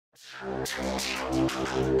Hey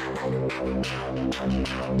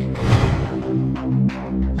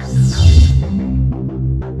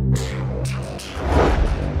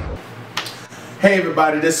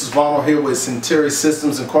everybody, this is Ronald here with Century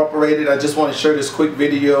Systems Incorporated. I just want to share this quick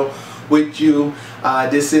video with you.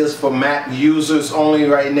 This is for Mac users only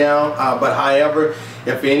right now, but however,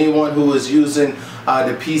 if anyone who is using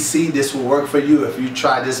the PC, this will work for you if you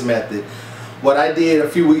try this method. What I did a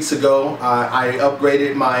few weeks ago, I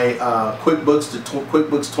upgraded my QuickBooks to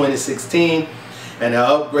QuickBooks 2016, and I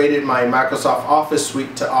upgraded my Microsoft Office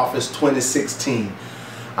suite to Office 2016.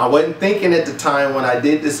 I wasn't thinking at the time when I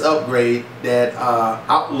did this upgrade that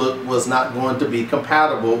Outlook was not going to be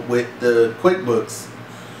compatible with the QuickBooks.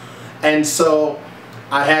 And so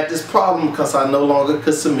I had this problem because I no longer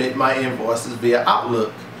could submit my invoices via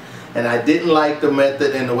Outlook. And I didn't like the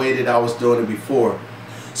method and the way that I was doing it before.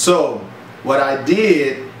 So what I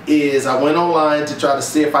did is I went online to try to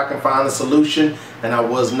see if I can find a solution, and I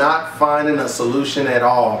was not finding a solution at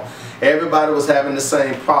all. Everybody was having the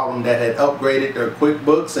same problem that had upgraded their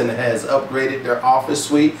QuickBooks and has upgraded their Office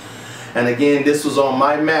suite. And again, this was on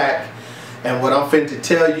my Mac. And what I'm finna to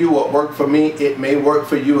tell you, what worked for me, it may work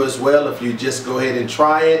for you as well if you just go ahead and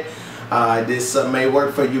try it. This may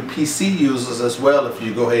work for you PC users as well if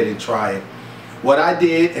you go ahead and try it. What I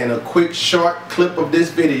did in a quick short clip of this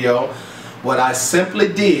video, what I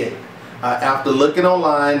simply did after looking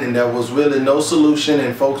online, and there was really no solution,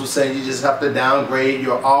 and folks were saying you just have to downgrade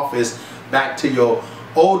your Office back to your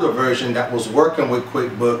older version that was working with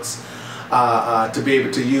QuickBooks to be able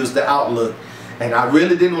to use the Outlook. And I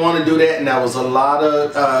really didn't want to do that, and there was a lot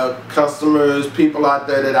of customers, people out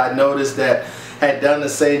there that I noticed that had done the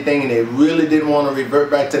same thing, and they really didn't want to revert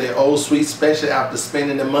back to their old suite, especially after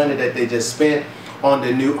spending the money that they just spent on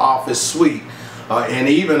the new Office suite. And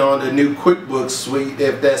even on the new QuickBooks suite,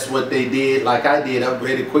 if that's what they did, like I did,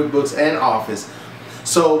 upgraded QuickBooks and Office.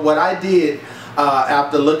 So what I did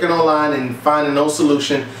after looking online and finding no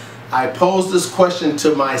solution, I posed this question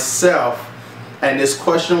to myself, and this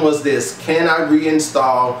question was this: can I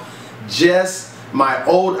reinstall just my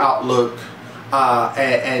old Outlook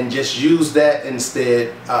and just use that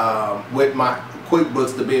instead with my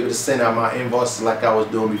QuickBooks to be able to send out my invoices like I was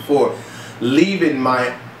doing before, leaving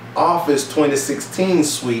my Office 2016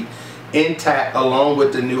 suite intact along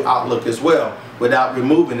with the new Outlook as well, without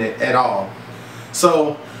removing it at all.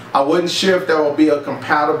 So I wasn't sure if there would be a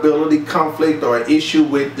compatibility conflict or an issue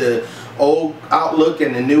with the old Outlook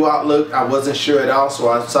and the new Outlook. I wasn't sure at all, so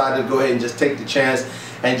I decided to go ahead and just take the chance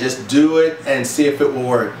and just do it and see if it will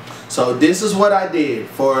work. So this is what I did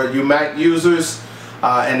for you Mac users.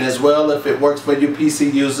 And as well, if it works for you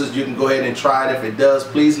PC users, you can go ahead and try it. If it does,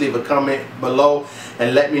 please leave a comment below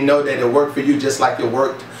and let me know that it worked for you just like it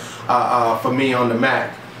worked for me on the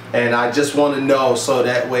Mac. And I just want to know, so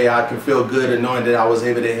that way I can feel good in knowing that I was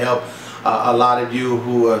able to help a lot of you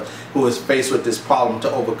who is faced with this problem to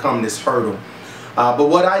overcome this hurdle. But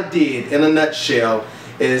what I did in a nutshell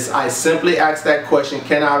is I simply asked that question: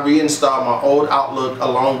 can I reinstall my old Outlook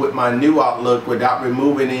along with my new Outlook without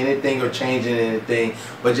removing anything or changing anything,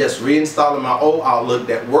 but just reinstalling my old Outlook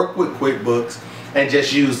that worked with QuickBooks and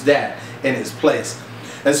just use that in its place.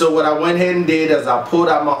 And so what I went ahead and did is I pulled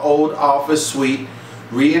out my old Office suite,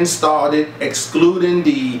 reinstalled it, excluding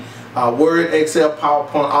the Word, Excel,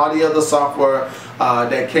 PowerPoint, all the other software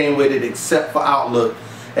that came with it except for Outlook,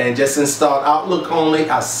 and just installed Outlook only.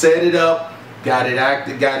 I set it up, got it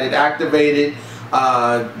activated,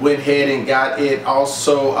 went ahead and got it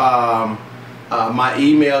also my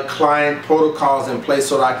email client protocols in place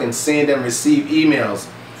so that I can send and receive emails.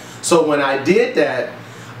 So when I did that,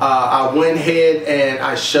 I went ahead and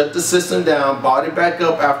I shut the system down, brought it back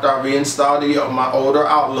up after I reinstalled my older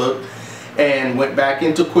Outlook, and went back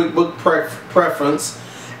into QuickBook preference,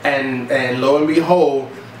 and lo and behold,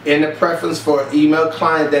 in the preference for email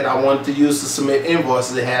client that I wanted to use to submit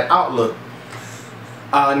invoices, it had Outlook.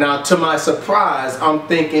 Now, to my surprise, I'm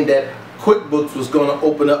thinking that QuickBooks was going to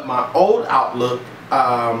open up my old Outlook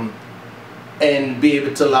and be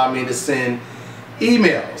able to allow me to send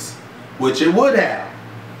emails, which it would have.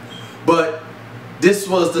 But this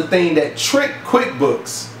was the thing that tricked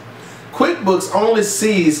QuickBooks. QuickBooks only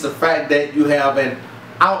sees the fact that you have an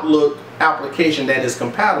Outlook application that is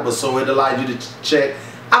compatible, so it allows you to check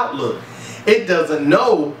Outlook. It doesn't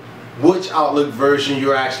know which Outlook version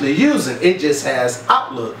you're actually using. It just has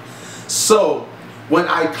Outlook. So when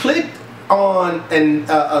I clicked on an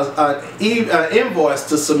invoice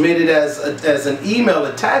to submit it as an email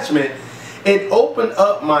attachment, it opened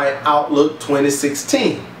up my Outlook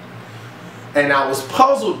 2016. And I was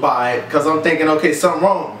puzzled by it because I'm thinking, okay, something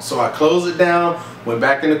wrong. So I closed it down, went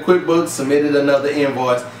back into QuickBooks, submitted another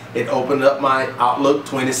invoice. it opened up my Outlook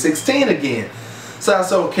 2016 again. So I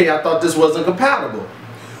said, okay, I thought this wasn't compatible.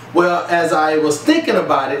 Well, as I was thinking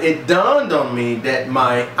about it, it dawned on me that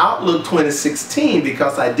my Outlook 2016,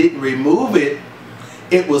 because I didn't remove it,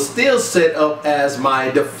 it was still set up as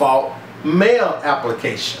my default mail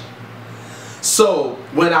application. So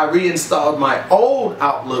when I reinstalled my old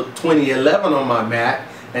Outlook 2011 on my Mac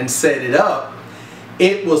and set it up,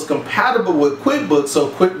 it was compatible with QuickBooks, so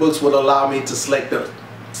QuickBooks would allow me to select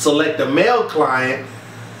the mail client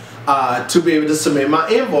to be able to submit my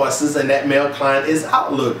invoices, and that mail client is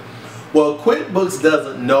Outlook. Well, QuickBooks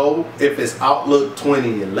doesn't know if it's Outlook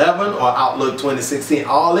 2011 or Outlook 2016.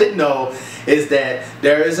 All it knows is that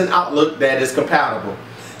there is an Outlook that is compatible.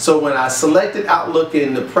 So when I selected Outlook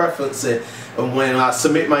in the preferences, and when I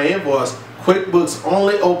submit my invoice, QuickBooks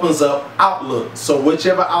only opens up Outlook. So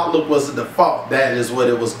whichever Outlook was the default, that is what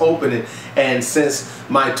it was opening. And since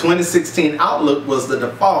my 2016 Outlook was the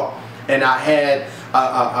default, and I had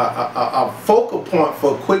a focal point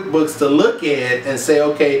for QuickBooks to look at and say,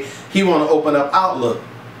 okay, he want to open up Outlook.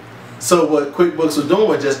 So what QuickBooks was doing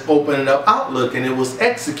was just opening up Outlook, and it was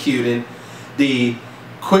executing the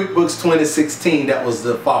QuickBooks 2016 that was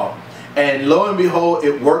the default. And lo and behold,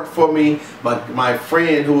 it worked for me. My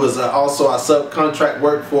friend, who was also a subcontract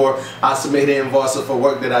work for, I submitted invoices for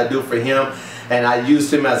work that I do for him, and I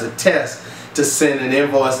used him as a test to send an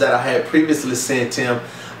invoice that I had previously sent him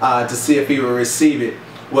to see if he would receive it.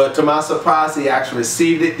 Well, to my surprise, he actually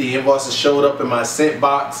received it. The invoices showed up in my sent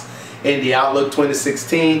box in the Outlook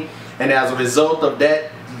 2016, and as a result of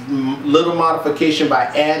that little modification by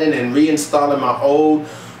adding and reinstalling my old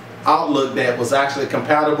Outlook that was actually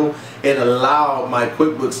compatible, it allowed my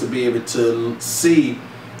QuickBooks to be able to see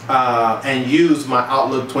and use my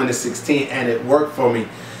Outlook 2016, and it worked for me.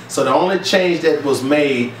 So the only change that was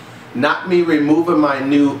made, not me removing my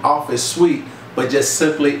new Office suite, but just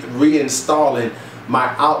simply reinstalling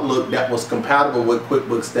my Outlook that was compatible with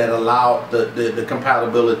QuickBooks, that allowed the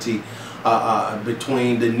compatibility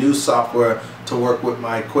between the new software to work with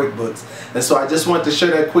my QuickBooks. And so I just want to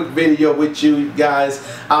share that quick video with you guys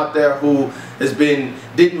out there who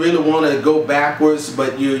didn't really want to go backwards,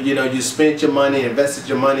 but you spent your money, invested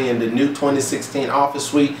your money in the new 2016 Office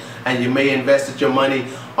suite, and you may invested your money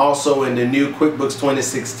also in the new QuickBooks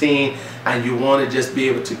 2016, and you want to just be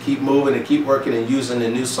able to keep moving and keep working and using the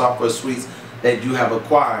new software suites that you have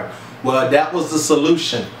acquired. Well, that was the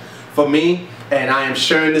solution for me, and I am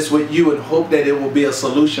sharing this with you and hope that it will be a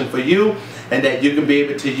solution for you, and that you can be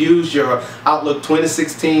able to use your Outlook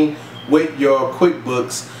 2016 with your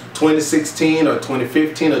QuickBooks 2016 or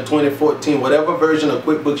 2015 or 2014, whatever version of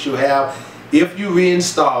QuickBooks you have. If you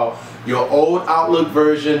reinstall your old Outlook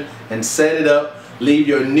version and set it up, leave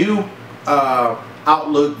your new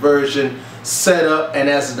Outlook version set up and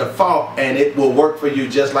as a default, and it will work for you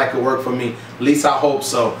just like it worked for me. At least I hope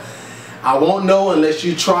so. I won't know unless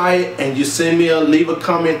you try it and you leave a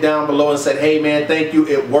comment down below and say, hey man, thank you,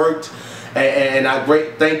 it worked. And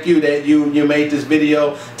thank you that you made this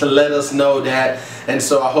video to let us know that. And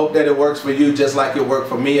so I hope that it works for you just like it worked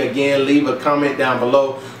for me. Again, leave a comment down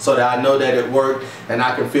below so that I know that it worked, and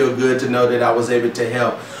I can feel good to know that I was able to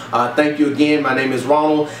help. Thank you again. My name is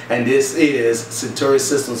Ronald, and this is Centauri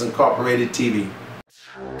Systems Incorporated TV.